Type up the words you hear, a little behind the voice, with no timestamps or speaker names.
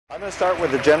I'm going to start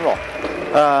with the general.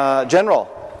 General,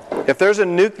 if there's a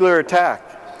nuclear attack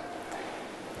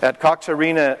at Cox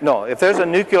Arena, no, if there's a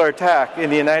nuclear attack in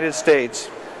the United States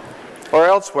or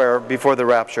elsewhere before the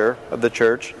rapture of the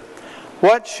church,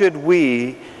 what should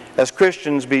we as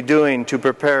Christians be doing to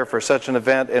prepare for such an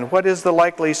event, and what is the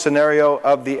likely scenario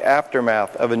of the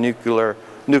aftermath of a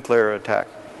nuclear attack?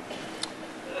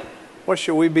 What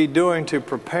should we be doing to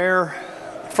prepare?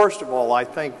 First of all, I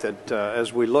think that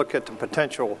as we look at the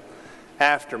potential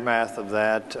aftermath of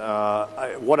that,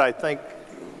 what I think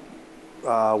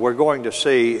we're going to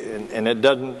see, and it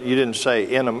doesn't, you didn't say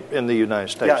in the United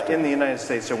States. Yeah, in the United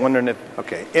States. I'm wondering if,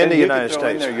 okay, in the United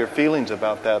States. In there your feelings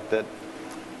about that the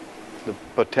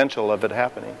potential of it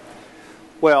happening.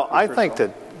 Well, I think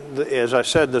that, as I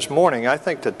said this morning, I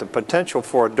think that the potential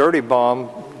for a dirty bomb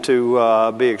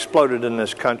to be exploded in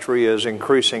this country is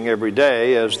increasing every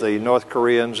day as the North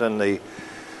Koreans and the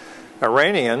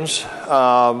Iranians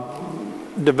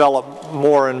develop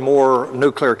more and more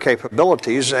nuclear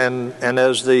capabilities, and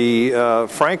as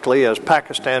frankly, as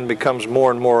Pakistan becomes more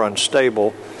and more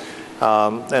unstable,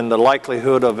 and the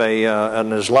likelihood of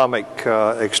an Islamic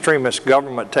extremist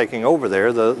government taking over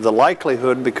there, the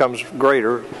likelihood becomes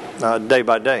greater day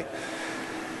by day.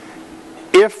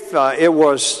 If it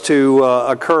was to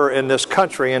occur in this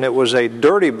country and it was a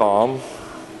dirty bomb,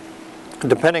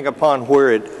 depending upon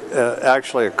where it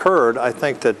actually occurred, I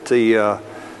think that the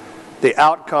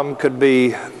outcome could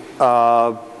be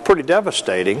pretty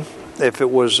devastating. If it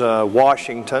was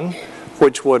Washington,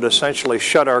 which would essentially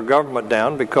shut our government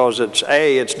down because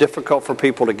it's difficult for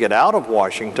people to get out of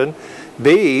Washington.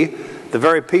 B, the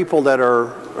very people that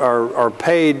are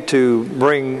paid to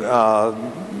bring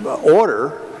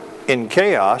order in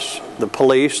chaos, the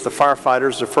police, the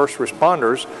firefighters, the first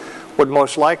responders, would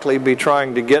most likely be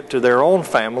trying to get to their own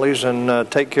families and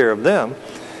take care of them.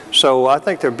 So I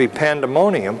think there'd be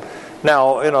pandemonium.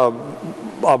 Now, in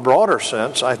a broader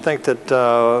sense, I think that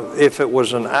if it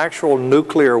was an actual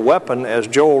nuclear weapon, as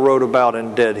Joel wrote about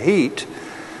in Dead Heat,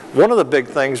 one of the big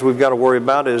things we've got to worry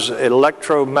about is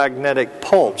electromagnetic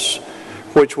pulse,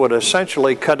 which would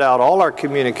essentially cut out all our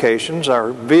communications,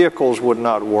 our vehicles would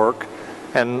not work,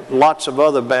 and lots of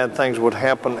other bad things would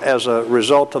happen as a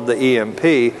result of the EMP.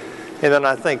 And then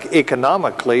I think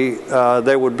economically,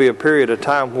 there would be a period of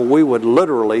time where we would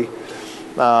literally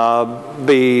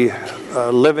be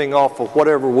living off of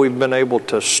whatever we've been able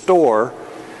to store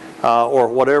or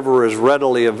whatever is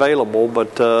readily available,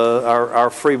 but our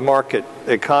free market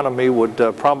economy would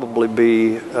probably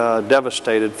be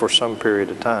devastated for some period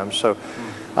of time. So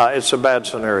it's a bad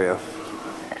scenario.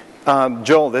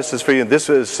 Joel, this is for you. This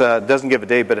is, doesn't give a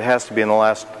date, but it has to be in the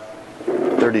last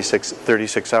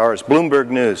 36 hours. Bloomberg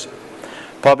News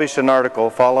published an article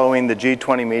following the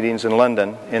G20 meetings in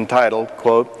London entitled,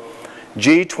 quote,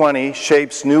 G20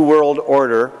 shapes new world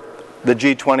order. The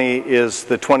G20 is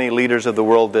the 20 leaders of the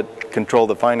world that control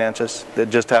the finances.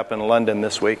 That just happened in London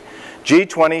this week.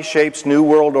 G20 shapes new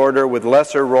world order with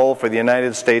lesser role for the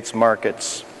United States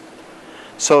markets.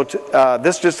 So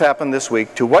this just happened this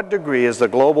week. To what degree is the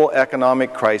global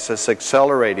economic crisis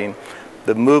accelerating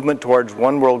the movement towards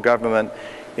one world government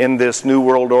in this new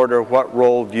world order? What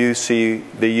role do you see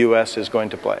the U.S. is going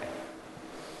to play?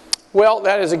 Well,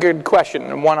 that is a good question,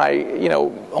 and one I,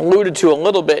 alluded to a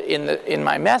little bit in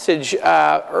my message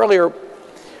earlier.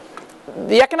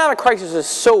 The economic crisis is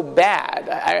so bad.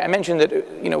 I mentioned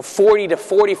that 40 to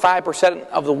 45%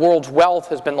 of the world's wealth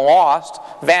has been lost,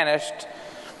 vanished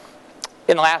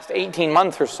in the last 18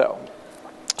 months or so.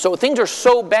 So things are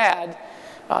so bad.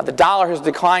 The dollar has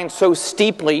declined so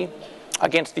steeply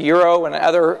against the euro and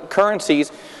other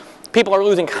currencies. People are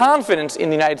losing confidence in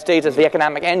the United States as the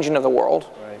economic engine of the world.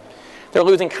 They're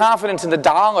losing confidence in the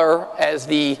dollar as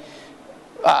the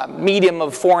medium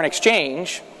of foreign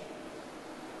exchange.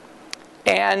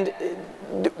 And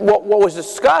what was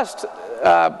discussed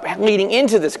leading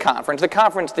into this conference, the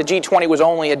G20 was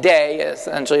only a day,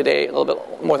 essentially a day, a little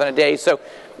bit more than a day, so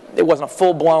it wasn't a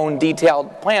full-blown,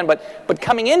 detailed plan. But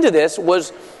coming into this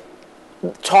was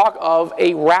talk of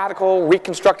a radical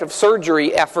reconstructive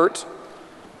surgery effort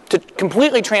to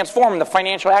completely transform the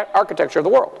financial architecture of the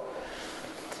world.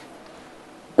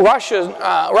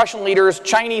 Russian leaders,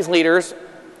 Chinese leaders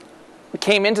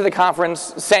came into the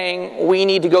conference saying we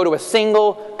need to go to a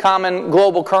single common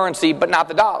global currency, but not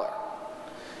the dollar.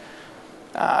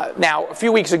 Now, a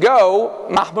few weeks ago,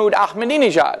 Mahmoud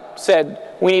Ahmadinejad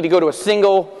said we need to go to a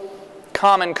single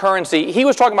common currency. He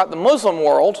was talking about the Muslim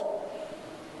world.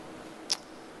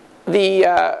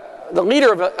 The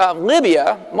leader of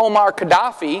Libya, Muammar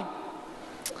Gaddafi,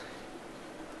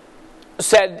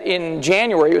 said in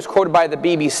January, he was quoted by the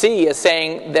BBC as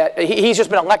saying that he's just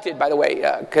been elected, by the way,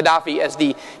 Gaddafi, as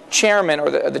the chairman or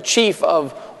the chief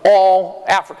of all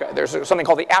Africa. There's something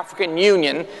called the African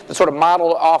Union that's sort of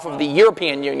modeled off of the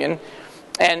European Union,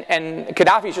 and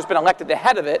Gaddafi's just been elected the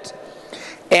head of it,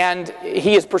 and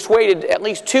he has persuaded at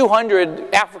least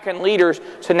 200 African leaders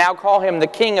to now call him the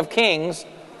King of Kings.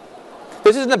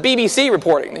 This isn't the BBC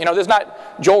reporting. You know, this is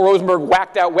not Joel Rosenberg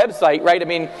whacked out website, right? I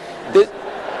mean,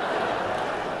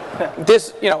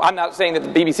 this, you know, I'm not saying that the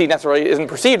BBC necessarily isn't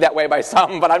perceived that way by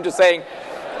some, but I'm just saying.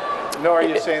 Nor are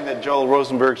you saying that Joel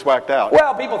Rosenberg's whacked out.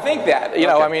 Well, people think that. You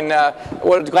know, I mean,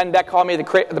 what did Glenn Beck call me, the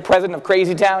president of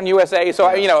Crazy Town, USA?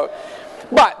 So, you know,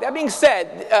 but that being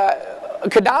said,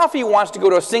 Gaddafi wants to go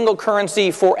to a single currency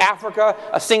for Africa,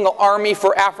 a single army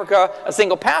for Africa, a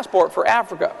single passport for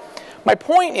Africa. My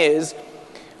point is,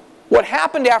 what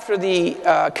happened after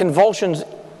the convulsions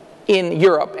in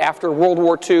Europe after World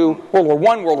War II, World War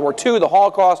I, World War II, the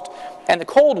Holocaust, and the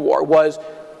Cold War was,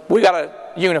 we've got to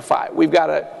unify. We've got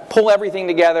to pull everything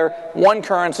together, one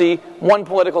currency, one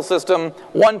political system,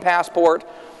 one passport.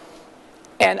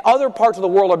 And other parts of the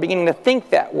world are beginning to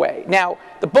think that way. Now,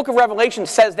 the book of Revelation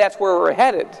says that's where we're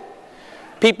headed.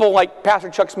 People like Pastor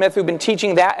Chuck Smith, who've been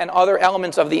teaching that and other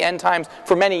elements of the end times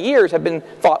for many years, have been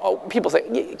thought, oh, people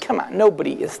say, come on,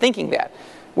 nobody is thinking that.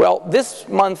 Well, this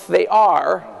month they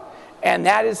are, and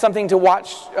that is something to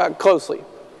watch closely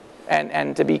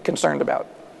and to be concerned about.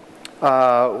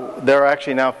 There are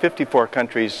actually now 54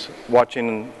 countries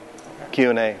watching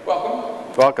Q&A.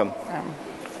 Welcome. Welcome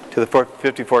to the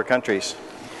 54 countries.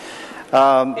 Is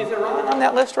Iran on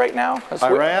that list right now?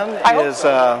 Iran is,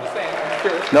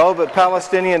 no, but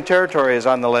Palestinian territory is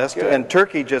on the list. Good. And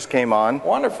Turkey just came on.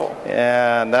 Wonderful.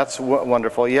 And that's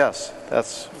wonderful, yes.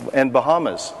 And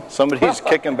Bahamas. Somebody's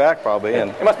kicking back probably.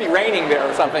 And it must be raining there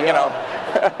or something, you know.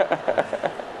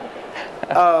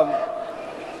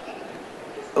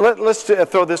 Let's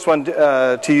throw this one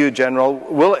to you,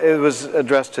 General. It was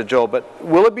addressed to Joel, but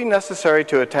will it be necessary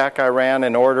to attack Iran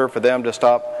in order for them to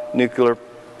stop nuclear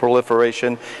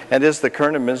proliferation? And is the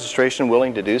current administration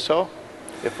willing to do so,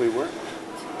 if we were?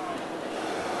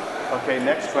 Okay,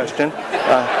 next question.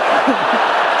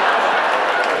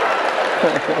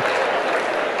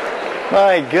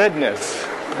 My goodness.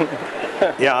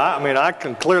 Yeah, I mean, I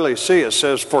can clearly see it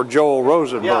says for Joel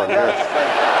Rosenberg. Yeah,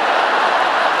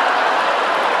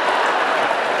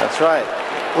 that's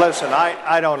right. Listen,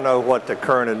 I don't know what the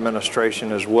current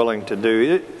administration is willing to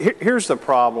do. Here's the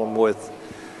problem with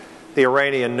the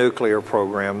Iranian nuclear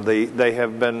program. They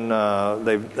have been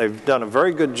they've done a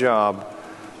very good job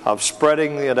of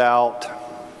spreading it out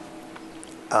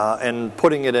and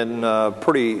putting it in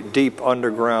pretty deep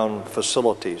underground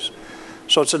facilities.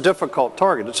 So it's a difficult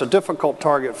target. It's a difficult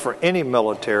target for any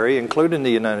military, including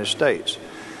the United States.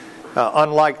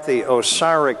 Unlike the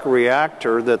Osiris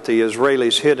reactor that the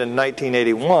Israelis hit in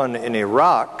 1981 in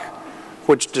Iraq,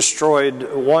 which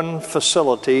destroyed one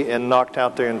facility and knocked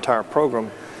out their entire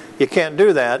program, you can't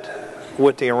do that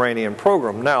with the Iranian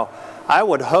program. Now, I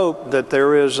would hope that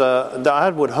there is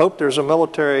there's a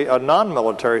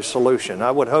non-military solution.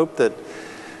 I would hope that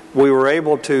we were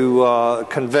able to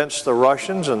convince the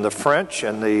Russians and the French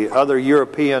and the other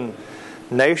European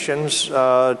nations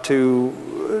to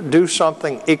do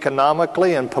something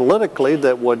economically and politically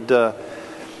that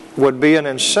would be an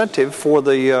incentive for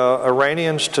the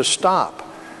Iranians to stop.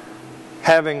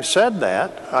 Having said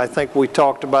that, I think we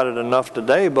talked about it enough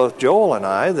today, both Joel and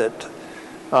I, that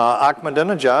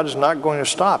Ahmadinejad is not going to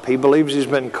stop. He believes he's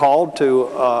been called to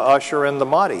usher in the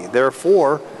Mahdi.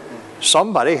 Therefore,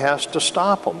 somebody has to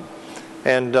stop him.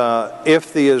 And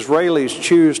if the Israelis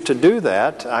choose to do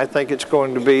that, I think it's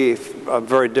going to be a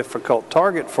very difficult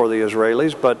target for the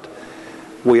Israelis. But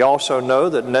we also know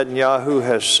that Netanyahu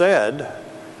has said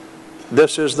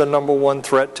this is the #1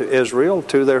 threat to Israel,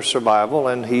 to their survival,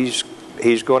 and he's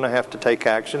going to have to take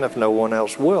action if no one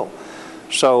else will.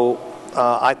 So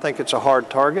I think it's a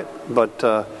hard target, but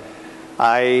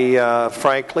I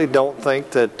frankly don't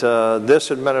think that this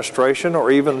administration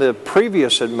or even the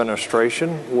previous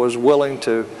administration was willing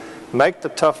to make the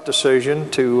tough decision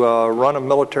to run a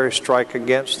military strike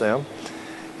against them.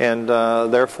 And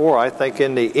therefore, I think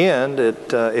in the end,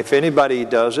 if anybody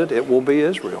does it, it will be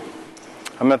Israel.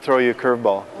 I'm going to throw you a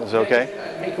curveball. Is it okay?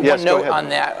 Make one note on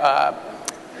that,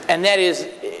 and that is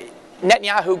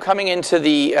Netanyahu coming into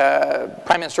the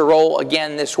prime minister role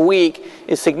again this week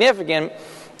is significant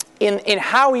in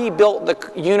how he built the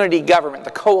unity government,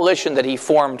 the coalition that he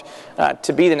formed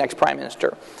to be the next prime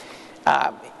minister.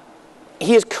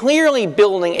 He is clearly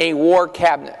building a war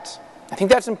cabinet. I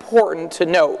think that's important to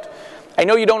note. I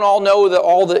know you don't all know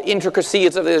all the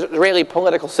intricacies of the Israeli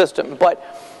political system, but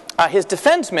his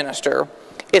defense minister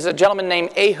is a gentleman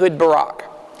named Ehud Barak.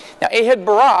 Now, Ehud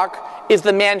Barak is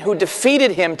the man who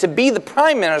defeated him to be the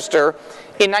prime minister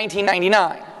in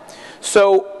 1999.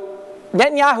 So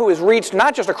Netanyahu has reached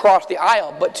not just across the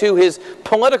aisle, but to his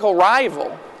political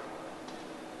rival,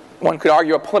 one could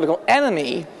argue a political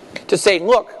enemy, to say,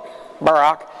 look,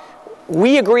 Barak,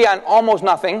 we agree on almost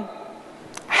nothing.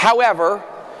 However,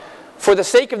 for the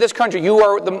sake of this country, you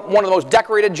are one of the most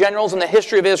decorated generals in the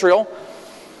history of Israel,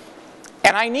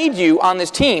 and I need you on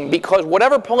this team because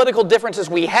whatever political differences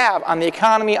we have on the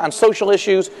economy, on social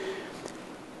issues,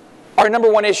 our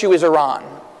number one issue is Iran.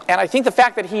 And I think the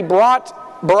fact that he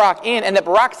brought Barak in and that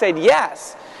Barak said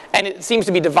yes, and it seems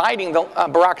to be dividing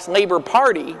Barak's Labour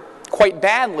Party quite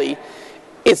badly,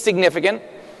 is significant.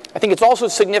 I think it's also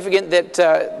significant that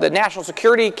the National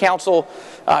Security Council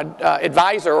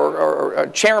advisor or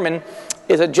chairman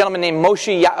is a gentleman named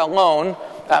Moshe Ya'alon.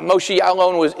 Moshe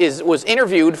Ya'alon was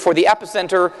interviewed for the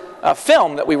Epicenter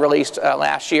film that we released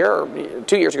last year, or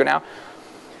 2 years ago now,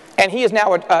 and he is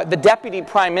now the deputy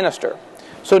prime minister.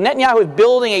 So Netanyahu is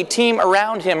building a team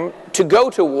around him to go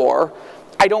to war.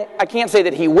 I can't say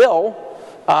that he will,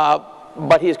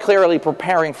 but he is clearly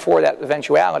preparing for that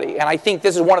eventuality. And I think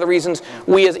this is one of the reasons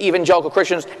we as evangelical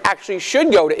Christians actually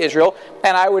should go to Israel.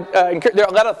 And I would encourage,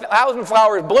 let 1,000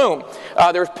 flowers bloom.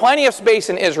 There's plenty of space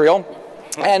in Israel.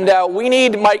 And we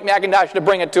need Mike MacIntosh to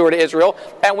bring a tour to Israel.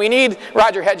 And we need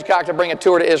Roger Hedgecock to bring a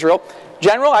tour to Israel.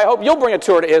 General, I hope you'll bring a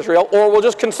tour to Israel, or we'll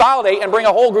just consolidate and bring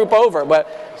a whole group over. But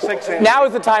now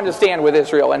is the time to stand with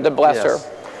Israel and to bless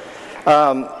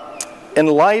her. In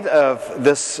light of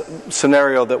this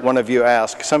scenario that one of you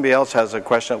asked, somebody else has a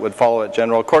question that would follow it,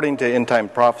 General. According to end-time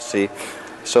prophecy,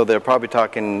 so they're probably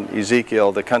talking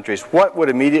Ezekiel, the countries, what would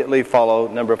immediately follow,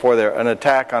 number 4 there, an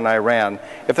attack on Iran?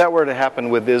 If that were to happen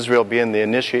with Israel being the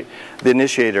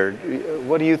initiator,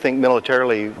 what do you think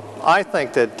militarily? I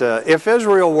think that if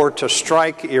Israel were to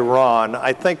strike Iran,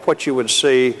 I think what you would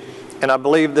see, and I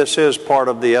believe this is part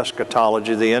of the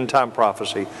eschatology, the end-time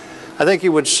prophecy, I think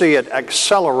you would see it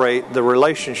accelerate the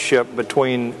relationship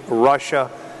between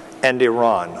Russia and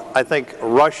Iran. I think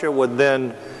Russia would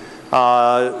then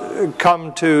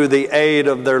come to the aid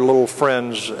of their little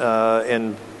friends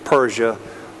in Persia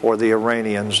or the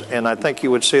Iranians, and I think you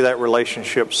would see that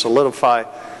relationship solidify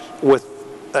with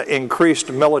increased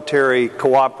military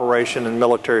cooperation and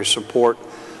military support,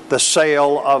 the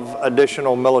sale of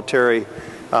additional military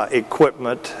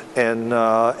equipment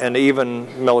and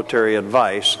even military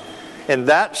advice. And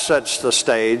that sets the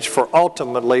stage for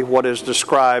ultimately what is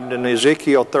described in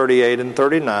Ezekiel 38 and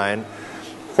 39,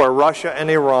 where Russia and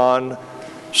Iran,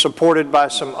 supported by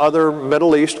some other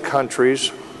Middle East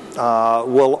countries,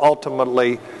 will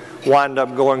ultimately wind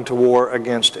up going to war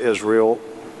against Israel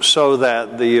so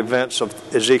that the events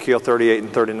of Ezekiel 38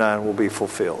 and 39 will be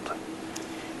fulfilled.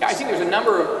 Yeah, I think there's a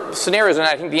number of scenarios, and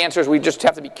I think the answer is we just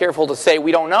have to be careful to say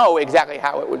we don't know exactly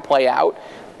how it would play out.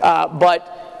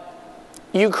 But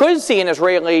you could see an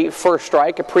Israeli first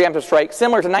strike, a preemptive strike,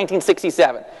 similar to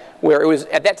 1967, where it was,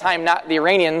 at that time, not the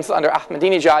Iranians under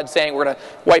Ahmadinejad saying we're going to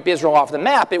wipe Israel off the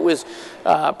map. It was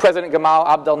President Gamal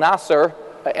Abdel Nasser,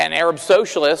 an Arab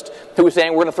socialist, who was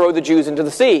saying we're going to throw the Jews into the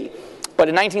sea. But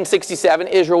in 1967,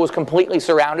 Israel was completely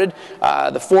surrounded.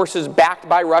 The forces backed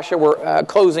by Russia were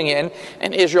closing in,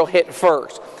 and Israel hit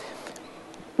first.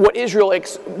 What Israel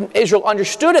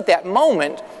understood at that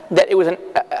moment, that it was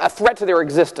a threat to their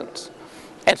existence.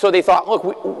 And so they thought,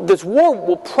 look, this war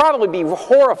will probably be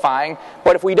horrifying,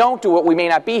 but if we don't do it, we may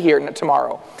not be here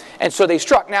tomorrow. And so they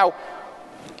struck. Now,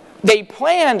 they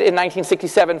planned in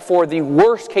 1967 for the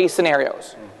worst case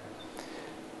scenarios.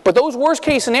 But those worst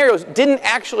case scenarios didn't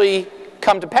actually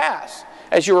come to pass.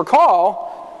 As you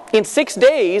recall, in 6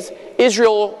 days,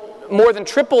 Israel more than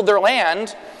tripled their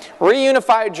land,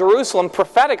 reunified Jerusalem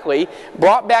prophetically,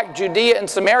 brought back Judea and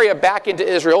Samaria back into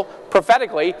Israel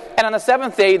prophetically, and on the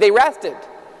 7th day they rested.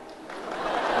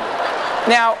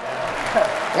 Now,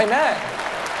 amen.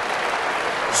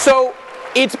 So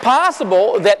it's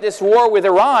possible that this war with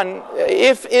Iran,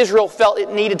 if Israel felt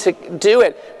it needed to do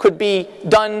it, could be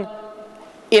done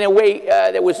in a way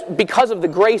that was, because of the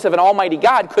grace of an almighty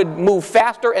God, could move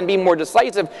faster and be more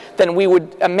decisive than we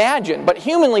would imagine. But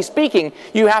humanly speaking,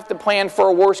 you have to plan for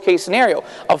a worst case scenario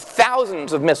of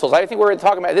thousands of missiles. I think we're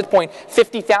talking about, at this point,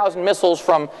 50,000 missiles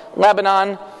from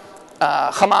Lebanon,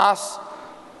 Hamas,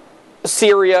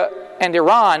 Syria, and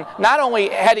Iran, not only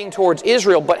heading towards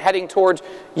Israel, but heading towards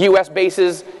U.S.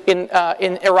 bases in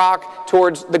Iraq,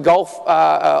 towards the Gulf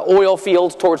oil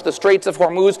fields, towards the Straits of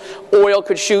Hormuz. Oil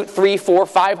could shoot $300,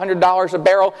 $400, $500 a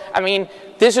barrel. I mean,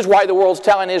 this is why the world's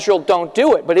telling Israel, don't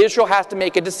do it. But Israel has to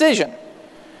make a decision.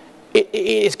 It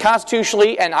is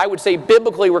constitutionally, and I would say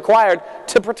biblically required,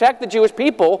 to protect the Jewish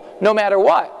people no matter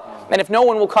what. And if no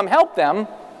one will come help them,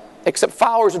 except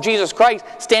followers of Jesus Christ,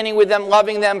 standing with them,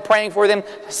 loving them, praying for them,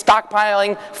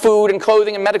 stockpiling food and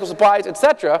clothing and medical supplies,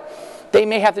 etc., they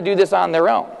may have to do this on their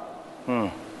own.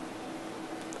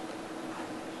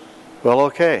 Well,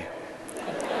 okay.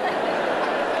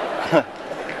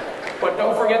 But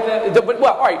don't forget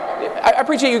well, all right, I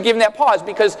appreciate you giving that pause,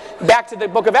 because back to the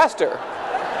book of Esther.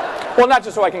 Well, not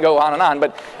just so I can go on and on,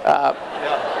 but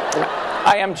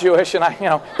I am Jewish, and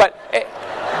but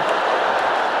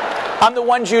I'm the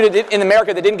one Jew in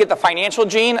America that didn't get the financial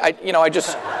gene. I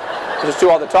just do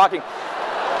all the talking.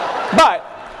 But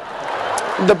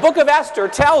the book of Esther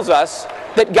tells us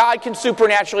that God can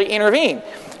supernaturally intervene.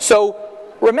 So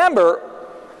remember,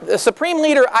 the supreme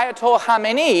leader Ayatollah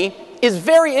Khamenei is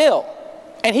very ill,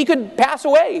 and he could pass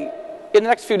away in the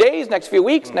next few days, next few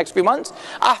weeks, next few months.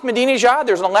 Ahmadinejad,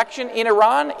 there's an election in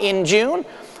Iran in June.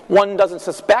 One doesn't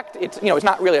suspect, it's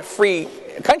not really a free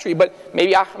country, but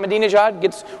maybe Ahmadinejad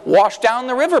gets washed down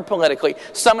the river politically.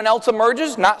 Someone else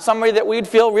emerges, not somebody that we'd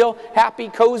feel real happy,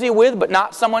 cozy with, but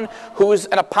not someone who's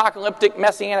an apocalyptic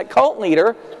messianic cult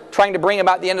leader trying to bring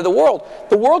about the end of the world.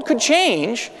 The world could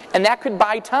change, and that could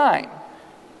buy time.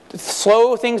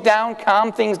 Slow things down,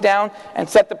 calm things down, and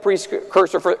set the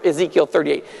precursor for Ezekiel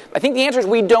 38. I think the answer is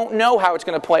we don't know how it's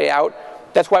going to play out.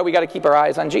 That's why we got to keep our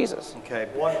eyes on Jesus. Okay,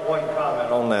 one comment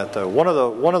on that though. One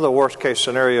of the worst case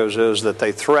scenarios is that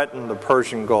they threaten the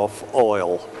Persian Gulf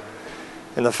oil.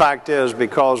 And the fact is,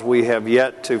 because we have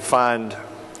yet to find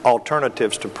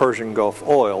alternatives to Persian Gulf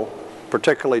oil,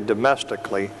 particularly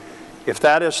domestically, if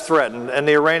that is threatened, and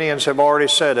the Iranians have already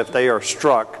said if they are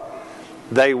struck,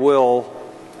 they will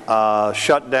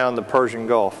shut down the Persian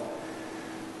Gulf.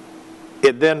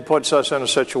 It then puts us in a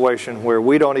situation where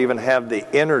we don't even have the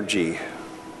energy.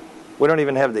 We don't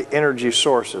even have the energy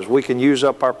sources. We can use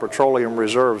up our petroleum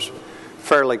reserves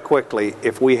fairly quickly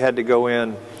if we had to go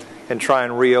in and try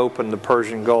and reopen the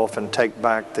Persian Gulf and take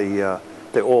back the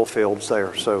oil fields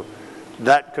there. So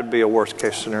that could be a worst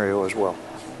case scenario as well.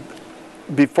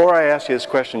 Before I ask you this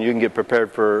question, you can get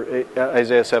prepared for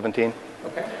Isaiah 17.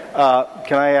 Okay.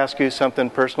 Can I ask you something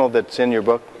personal that's in your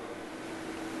book?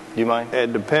 Do you mind?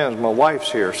 It depends. My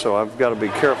wife's here, so I've got to be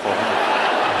careful.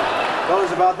 Well, it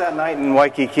was about that night in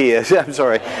Waikiki. I'm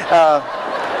sorry. All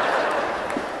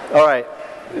right.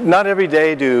 Not every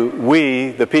day do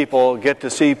we, the people, get to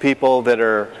see people that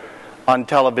are on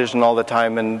television all the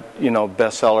time and,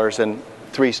 bestsellers and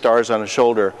 3 stars on a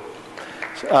shoulder.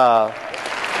 So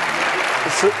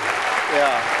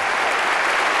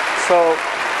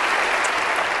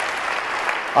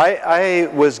I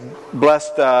was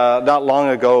blessed not long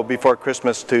ago before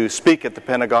Christmas to speak at the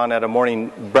Pentagon at a morning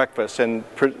breakfast, and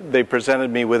they presented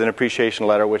me with an appreciation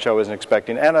letter, which I wasn't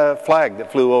expecting, and a flag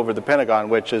that flew over the Pentagon,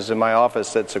 which is in my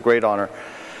office. That's a great honor.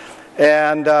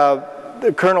 And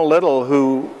Colonel Little,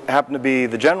 who happened to be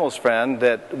the general's friend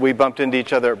that we bumped into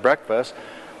each other at breakfast,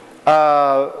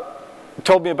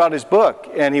 told me about his book,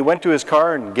 and he went to his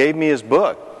car and gave me his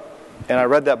book. And I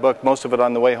read that book, most of it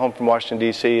on the way home from Washington,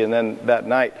 D.C., and then that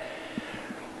night.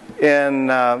 And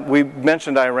we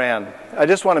mentioned Iran. I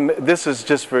just want to, this is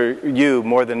just for you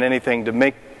more than anything, to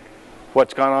make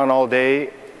what's gone on all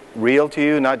day real to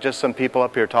you, not just some people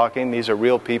up here talking. These are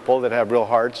real people that have real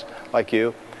hearts like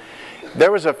you.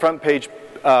 There was a front page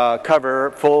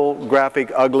cover, full,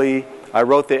 graphic, ugly. I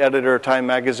wrote the editor of Time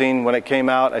magazine when it came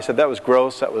out. I said that was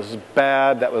gross, that was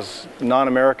bad, that was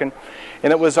non-American.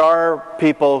 And it was our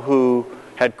people who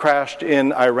had crashed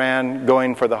in Iran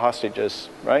going for the hostages,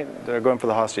 right? They're going for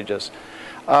the hostages.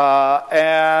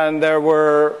 And there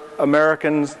were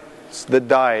Americans that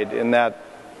died in that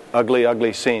ugly,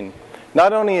 ugly scene.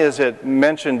 Not only is it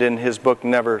mentioned in his book,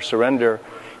 Never Surrender,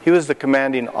 he was the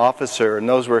commanding officer, and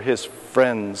those were his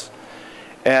friends.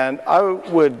 And I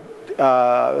would,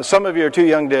 some of you are too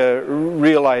young to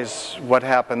realize what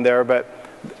happened there, but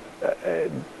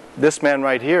this man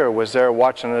right here was there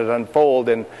watching it unfold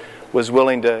and was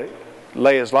willing to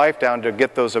lay his life down to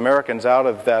get those Americans out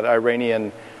of that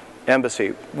Iranian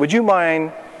embassy. Would you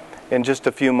mind, in just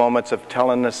a few moments, of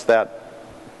telling us that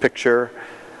picture?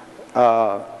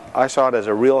 I saw it as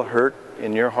a real hurt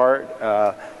in your heart.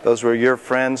 Those were your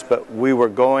friends, but we were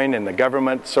going, and the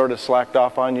government sort of slacked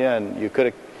off on you, and you could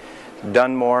have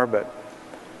done more, but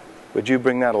would you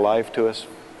bring that alive to us?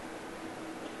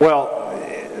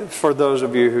 Well, for those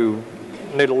of you who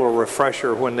need a little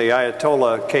refresher, when the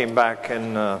Ayatollah came back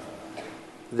and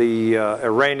the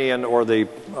Iranian or the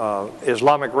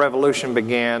Islamic Revolution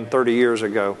began 30 years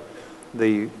ago,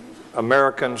 the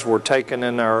Americans were taken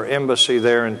in our embassy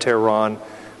there in Tehran.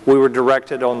 We were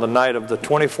directed on the night of the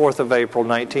 24th of April,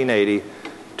 1980,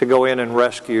 to go in and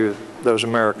rescue those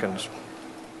Americans.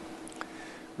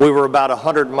 We were about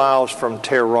 100 miles from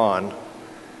Tehran.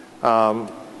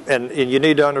 And you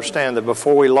need to understand that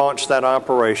before we launched that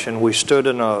operation, we stood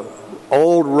in an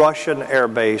old Russian air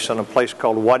base in a place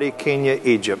called Wadi Kenya,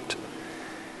 Egypt.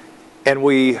 And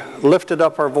we lifted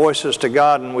up our voices to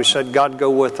God and we said, God,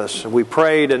 go with us. We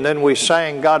prayed and then we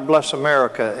sang, God Bless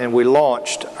America, and we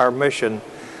launched our mission,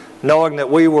 knowing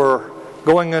that we were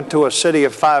going into a city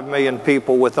of 5 million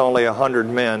people with only 100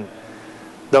 men,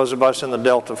 those of us in the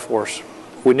Delta Force.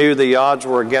 We knew the odds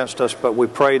were against us, but we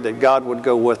prayed that God would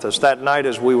go with us. That night,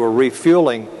 as we were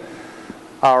refueling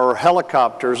our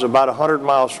helicopters about 100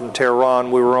 miles from Tehran,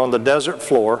 we were on the desert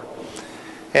floor.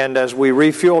 And as we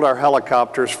refueled our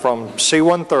helicopters from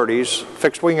C-130s,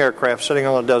 fixed-wing aircraft sitting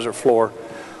on the desert floor,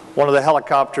 one of the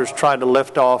helicopters tried to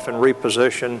lift off and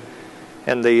reposition.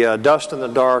 And the dust in the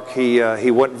dark, he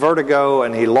went vertigo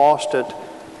and he lost it,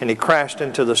 and he crashed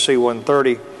into the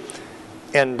C-130.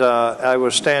 And I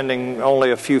was standing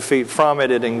only a few feet from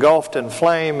it. It engulfed in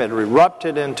flame. It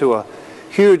erupted into a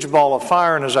huge ball of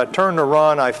fire. And as I turned to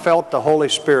run, I felt the Holy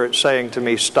Spirit saying to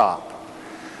me, stop.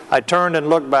 I turned and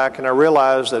looked back, and I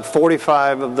realized that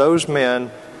 45 of those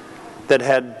men that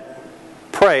had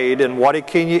prayed in Wadi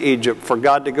Kenya, Egypt, for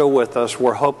God to go with us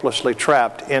were hopelessly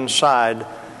trapped inside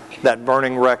that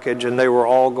burning wreckage, and they were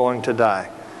all going to die.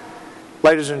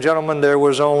 Ladies and gentlemen, there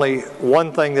was only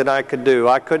one thing that I could do.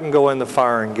 I couldn't go in the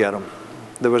fire and get them.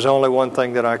 There was only one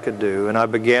thing that I could do, and I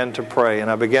began to pray, and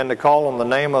I began to call on the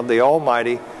name of the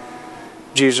Almighty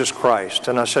Jesus Christ.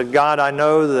 And I said, God, I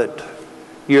know that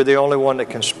you're the only one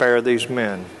that can spare these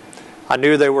men. I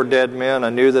knew they were dead men. I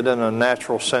knew that in a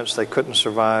natural sense they couldn't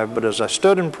survive. But as I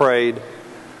stood and prayed,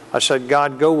 I said,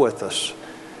 God, go with us.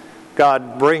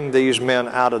 God, bring these men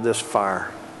out of this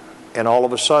fire. And all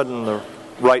of a sudden, the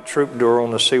right troop door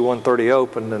on the C-130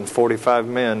 opened, and 45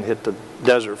 men hit the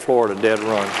desert floor at a dead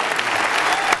run.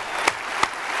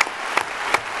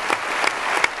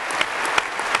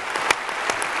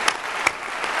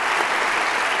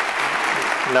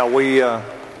 Now we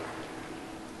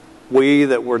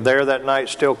that were there that night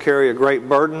still carry a great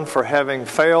burden for having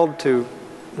failed to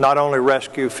not only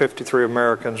rescue 53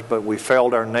 Americans, but we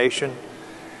failed our nation.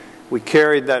 We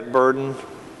carried that burden.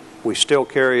 We still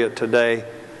carry it today.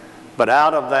 But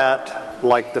out of that,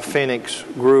 like the phoenix,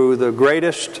 grew the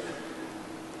greatest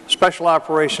special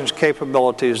operations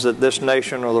capabilities that this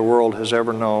nation or the world has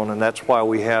ever known. And that's why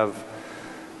we have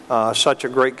such a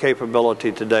great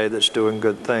capability today that's doing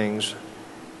good things.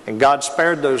 And God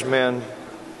spared those men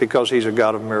because He's a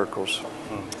God of miracles.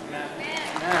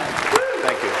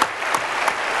 Thank you.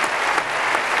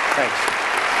 Thanks.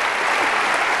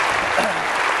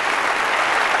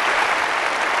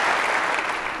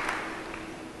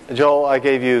 Joel, I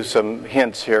gave you some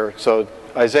hints here. So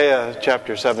Isaiah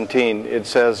chapter 17, it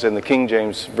says in the King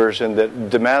James Version that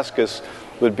Damascus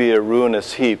would be a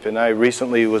ruinous heap. And I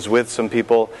recently was with some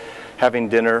people having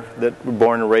dinner that were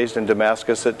born and raised in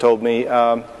Damascus that told me,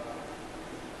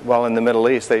 while in the Middle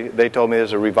East, they told me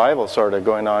there's a revival sort of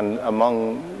going on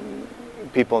among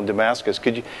people in Damascus.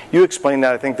 Could you explain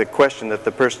that? I think the question that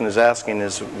the person is asking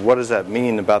is, what does that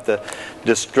mean about the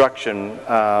destruction?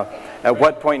 At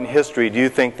what point in history do you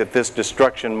think that this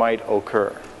destruction might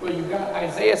occur? Well, you've got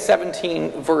Isaiah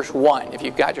 17, verse 1, if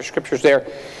you've got your scriptures there.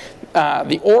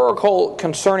 The oracle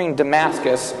concerning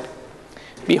Damascus,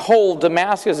 behold,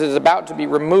 Damascus is about to be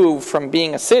removed from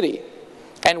being a city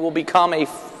and will become a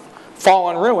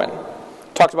fallen ruin.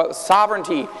 Talks about the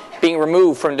sovereignty being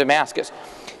removed from Damascus.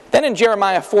 Then in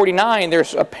Jeremiah 49,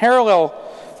 there's a parallel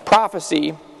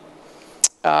prophecy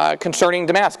concerning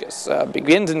Damascus.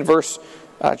 Begins in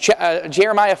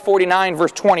Jeremiah 49,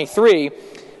 verse 23.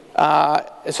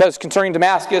 It says concerning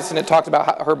Damascus, and it talks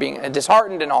about her being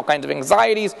disheartened and all kinds of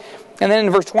anxieties. And then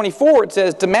in verse 24, it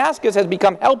says, Damascus has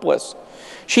become helpless.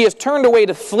 She has turned away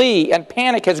to flee, and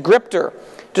panic has gripped her.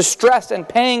 Distress and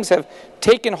pangs have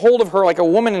taken hold of her like a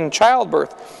woman in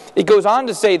childbirth. It goes on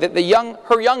to say that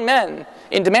her young men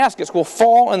in Damascus will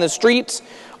fall in the streets.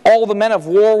 All the men of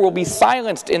war will be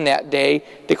silenced in that day,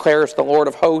 declares the Lord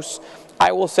of hosts.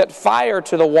 I will set fire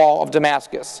to the wall of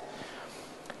Damascus.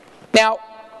 Now,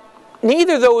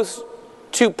 neither of those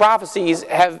two prophecies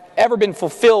have ever been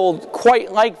fulfilled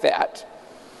quite like that.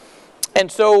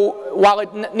 And so, while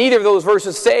neither of those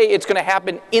verses say it's going to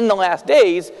happen in the last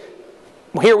days,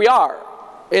 here we are.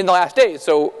 in the last days,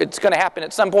 so it's going to happen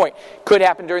at some point. Could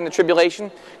happen during the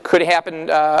tribulation, could happen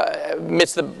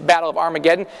amidst the battle of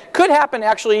Armageddon, could happen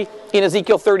actually in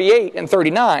Ezekiel 38 and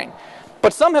 39.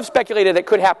 But some have speculated it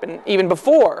could happen even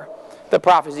before the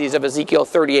prophecies of Ezekiel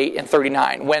 38 and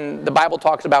 39, when the Bible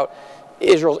talks about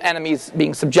Israel's enemies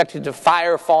being subjected to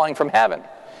fire falling from heaven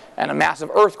and a massive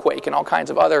earthquake and all kinds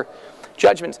of other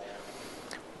judgments.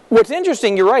 What's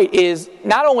interesting, you're right, is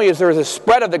not only is there the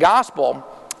spread of the gospel,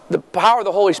 the power of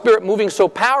the Holy Spirit moving so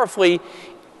powerfully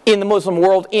in the Muslim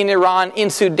world, in Iran, in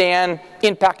Sudan,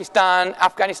 in Pakistan,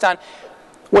 Afghanistan.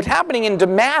 What's happening in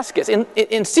Damascus,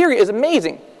 in Syria, is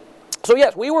amazing. So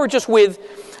yes, we were just with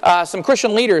some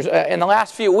Christian leaders in the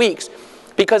last few weeks,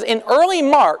 because in early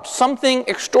March, something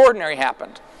extraordinary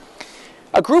happened.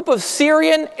 A group of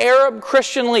Syrian Arab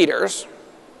Christian leaders,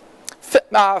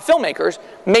 filmmakers,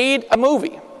 made a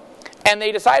movie, and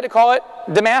they decided to call it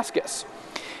Damascus.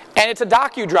 And it's a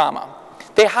docudrama.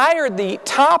 They hired the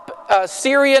top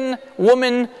Syrian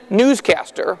woman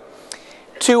newscaster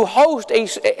to host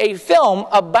a film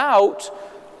about,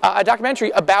 a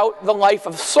documentary about the life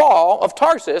of Saul of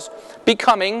Tarsus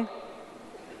becoming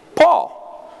Paul.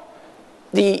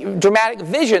 The dramatic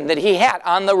vision that he had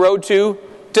on the road to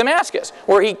Damascus,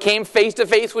 where he came face to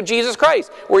face with Jesus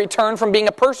Christ, where he turned from being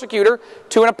a persecutor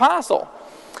to an apostle.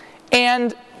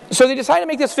 And so they decided to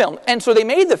make this film, and so they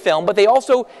made the film, but they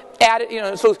also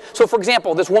added, so for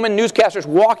example, this woman newscaster is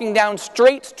walking down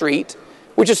Straight Street,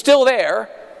 which is still there,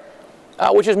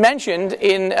 which is mentioned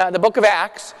in the book of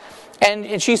Acts,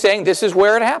 and she's saying this is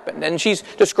where it happened, and she's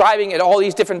describing it all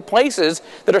these different places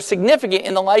that are significant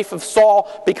in the life of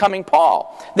Saul becoming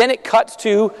Paul. Then it cuts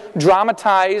to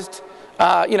dramatized,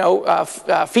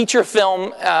 feature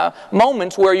film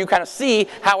moments where you kind of see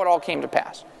how it all came to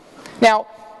pass. Now,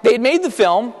 they had made the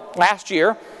film last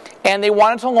year, and they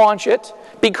wanted to launch it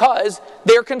because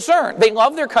they're concerned. They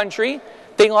love their country,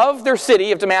 they love their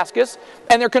city of Damascus,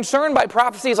 and they're concerned by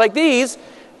prophecies like these,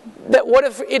 that what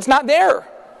if it's not there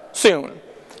soon?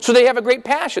 So they have a great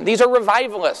passion. These are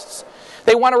revivalists.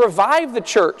 They want to revive the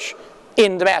church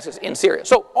in Damascus, in Syria.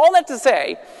 So all that to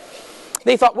say,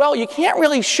 they thought, well, you can't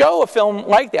really show a film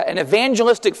like that, an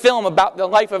evangelistic film about the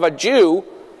life of a Jew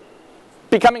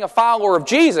becoming a follower of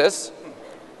Jesus,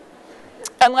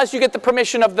 unless you get the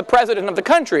permission of the president of the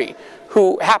country,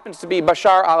 who happens to be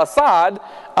Bashar al-Assad,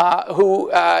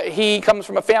 he comes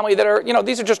from a family that are,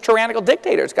 these are just tyrannical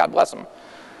dictators, God bless them.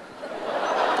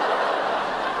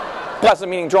 Bless them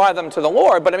meaning draw them to the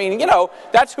Lord, but I mean,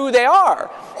 that's who they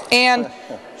are. And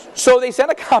so they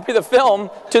sent a copy of the film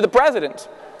to the president,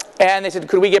 and they said,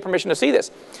 could we get permission to see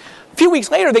this? A few weeks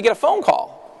later, they get a phone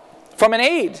call from an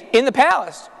aide in the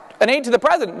palace, an aide to the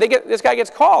president. This guy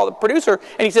gets called, the producer,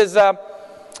 and he says,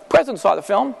 President saw the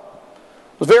film,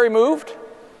 was very moved,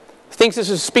 thinks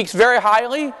this speaks very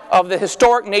highly of the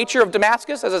historic nature of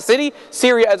Damascus as a city,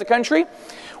 Syria as a country.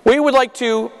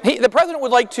 The president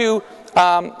would like to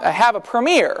have a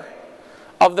premiere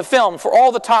of the film for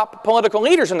all the top political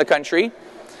leaders in the country,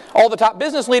 all the top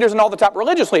business leaders and all the top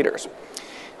religious leaders.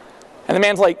 And the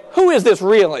man's like, who is this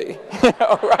really?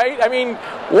 Right? I mean,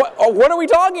 what are we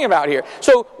talking about here?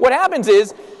 So what happens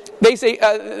is, they say,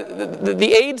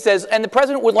 the aide says, and the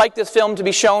president would like this film to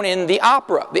be shown in the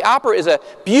opera. The opera is a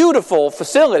beautiful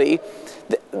facility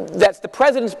that's the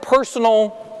president's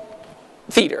personal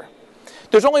theater.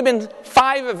 There's only been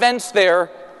 5 events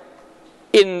there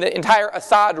in the entire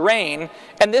Assad reign,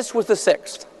 and this was the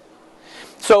 6th.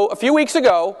 So a few weeks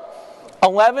ago,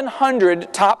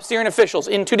 1,100 top Syrian officials,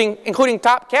 including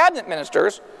top cabinet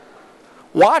ministers,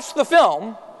 watched the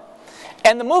film,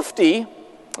 and the Mufti,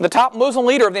 the top Muslim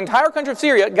leader of the entire country of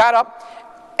Syria, got up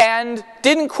and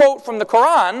didn't quote from the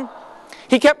Quran.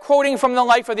 He kept quoting from the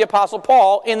life of the Apostle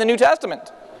Paul in the New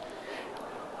Testament.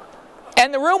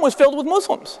 And the room was filled with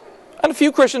Muslims and a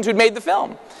few Christians who'd made the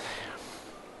film.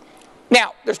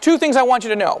 Now, there's 2 things I want you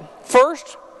to know.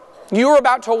 First, you're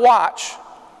about to watch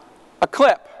a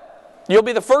clip. You'll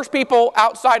be the first people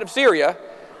outside of Syria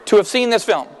to have seen this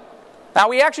film. Now,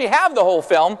 we actually have the whole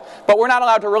film, but we're not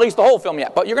allowed to release the whole film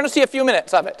yet. But you're going to see a few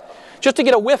minutes of it, just to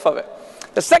get a whiff of it.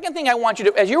 The second thing I want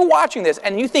you to, as you're watching this,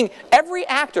 and you think every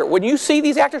actor, when you see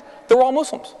these actors, they're all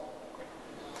Muslims.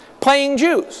 Playing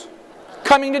Jews,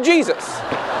 coming to Jesus.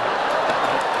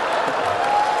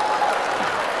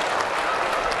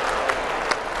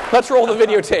 Let's roll the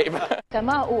videotape.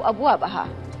 سماء أبوابها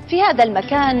في هذا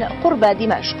المكان قرب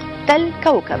دمشق تل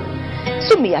كوكب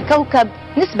سمي كوكب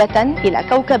نسبة إلى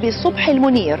كوكب الصبح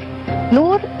المنير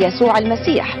نور يسوع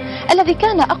المسيح الذي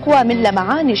كان أقوى من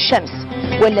لمعان الشمس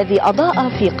والذي أضاء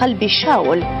في قلب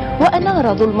الشاول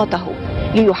وأنار ظلمته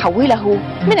ليحوله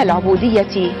من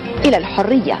العبودية إلى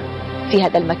الحرية في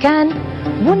هذا المكان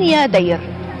بني دير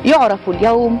يعرف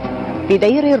اليوم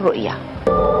بدير الرؤية.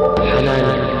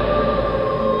 حنانك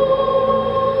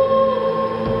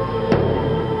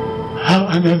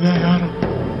ها أنا ذا يا رب.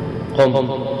 قم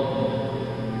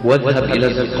واذهب إلى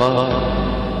الزقاق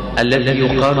الذي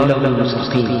يقال له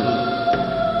المستقيم،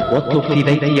 واطلب في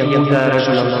بيت يهوذا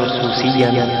رجلا ترسوسيا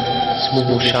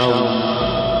اسمه شاول،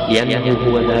 لأنه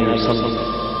هو ذا يصلي،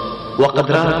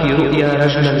 وقد رأى في رؤيا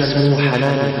رجلا اسمه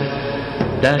حنان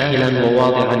داخلا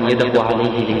وواضعا يده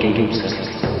عليه لكي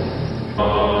يمسك.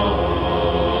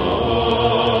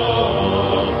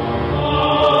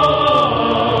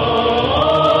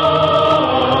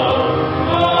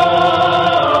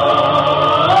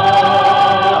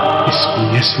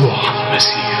 اسم يسوع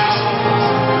المسيح.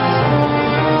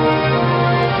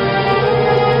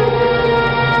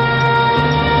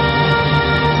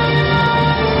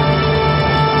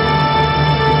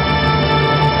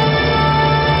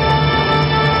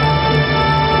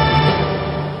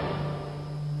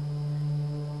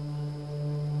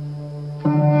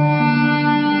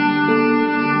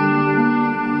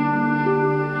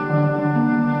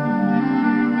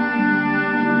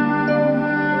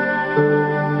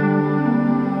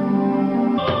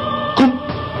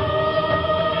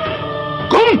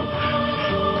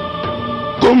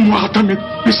 قم واعتمد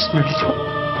باسم الرب.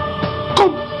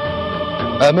 قم.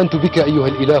 آمنت بك أيها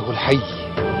الإله الحي،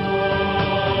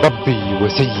 ربي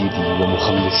وسيدي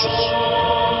ومخلصي.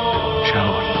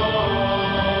 شاول،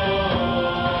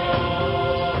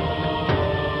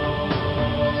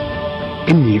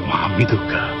 إني أعمدك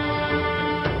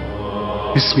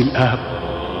باسم الآب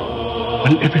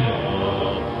والابن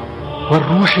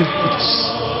والروح القدس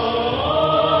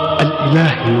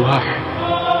الإله الواحد.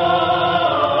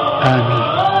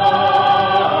 آمين.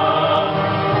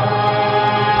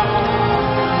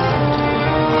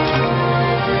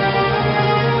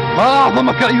 ما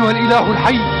أعظمك أيها الإله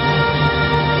الحي،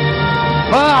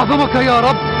 ما أعظمك يا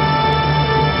رب.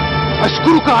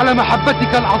 أشكرك على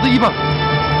محبتك العظيمة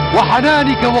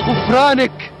وحنانك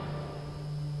وغفرانك.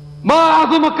 ما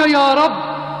أعظمك يا رب،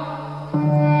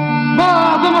 ما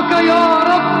أعظمك يا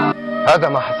رب. هذا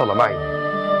ما حصل معي.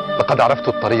 لقد عرفت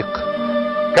الطريق،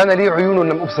 كان لي عيون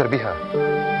لم أبصر بها،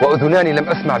 وأذنان لم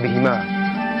أسمع بهما،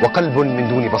 وقلب من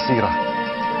دون بصيرة.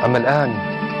 أما الآن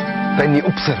فإني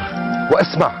أبصر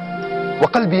وأسمع،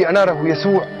 وقلبي أناره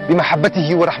يسوع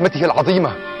بمحبته ورحمته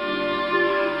العظيمة.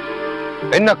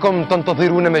 إنكم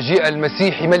تنتظرون مجيء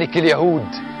المسيح ملك اليهود.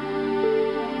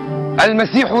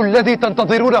 المسيح الذي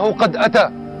تنتظرونه قد أتى،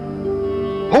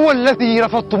 هو الذي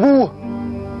رفضتموه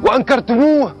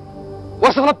وأنكرتموه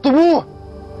وصلبتموه.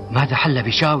 ماذا حل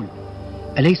بشاول؟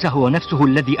 أليس هو نفسه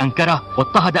الذي أنكره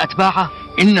واضطهد أتباعه؟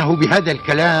 إنه بهذا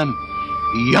الكلام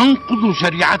ينقض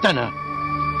شريعتنا.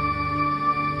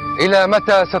 إلى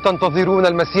متى ستنتظرون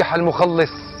المسيح المخلص؟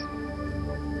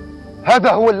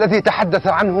 هذا هو الذي تحدث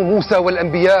عنه موسى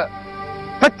والأنبياء.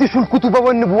 فتشوا الكتب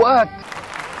والنبوءات.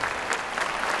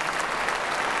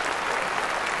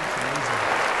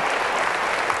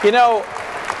 You know,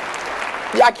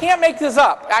 I can't make this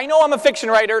up. I know I'm a fiction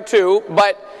writer too,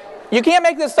 but you can't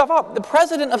make this stuff up. The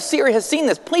president of Syria has seen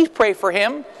this. Please pray for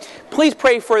him. Please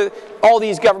pray for all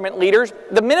these government leaders.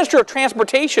 The Minister of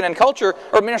Transportation and Culture,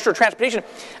 or Minister of Transportation,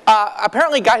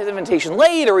 apparently got his invitation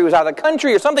late, or he was out of the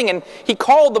country or something, and he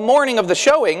called the morning of the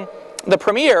showing, the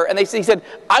premiere, and he said,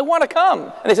 I want to come.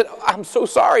 And they said, I'm so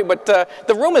sorry, but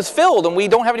the room is filled and we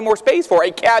don't have any more space for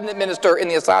a cabinet minister in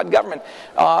the Assad government.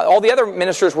 All the other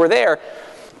ministers were there.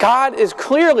 God is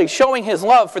clearly showing his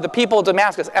love for the people of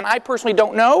Damascus, and I personally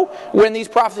don't know when these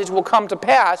prophecies will come to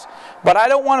pass, but I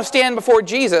don't want to stand before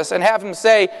Jesus and have him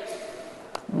say,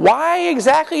 why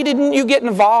exactly didn't you get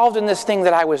involved in this thing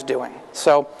that I was doing?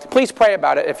 So please pray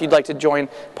about it if you'd like to join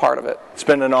part of it. It's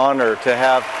been an honor to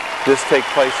have this take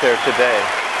place here today.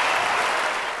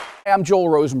 I'm Joel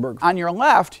Rosenberg. On your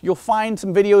left, you'll find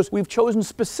some videos we've chosen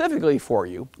specifically for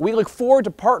you. We look forward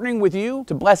to partnering with you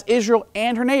to bless Israel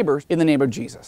and her neighbors in the name of Jesus.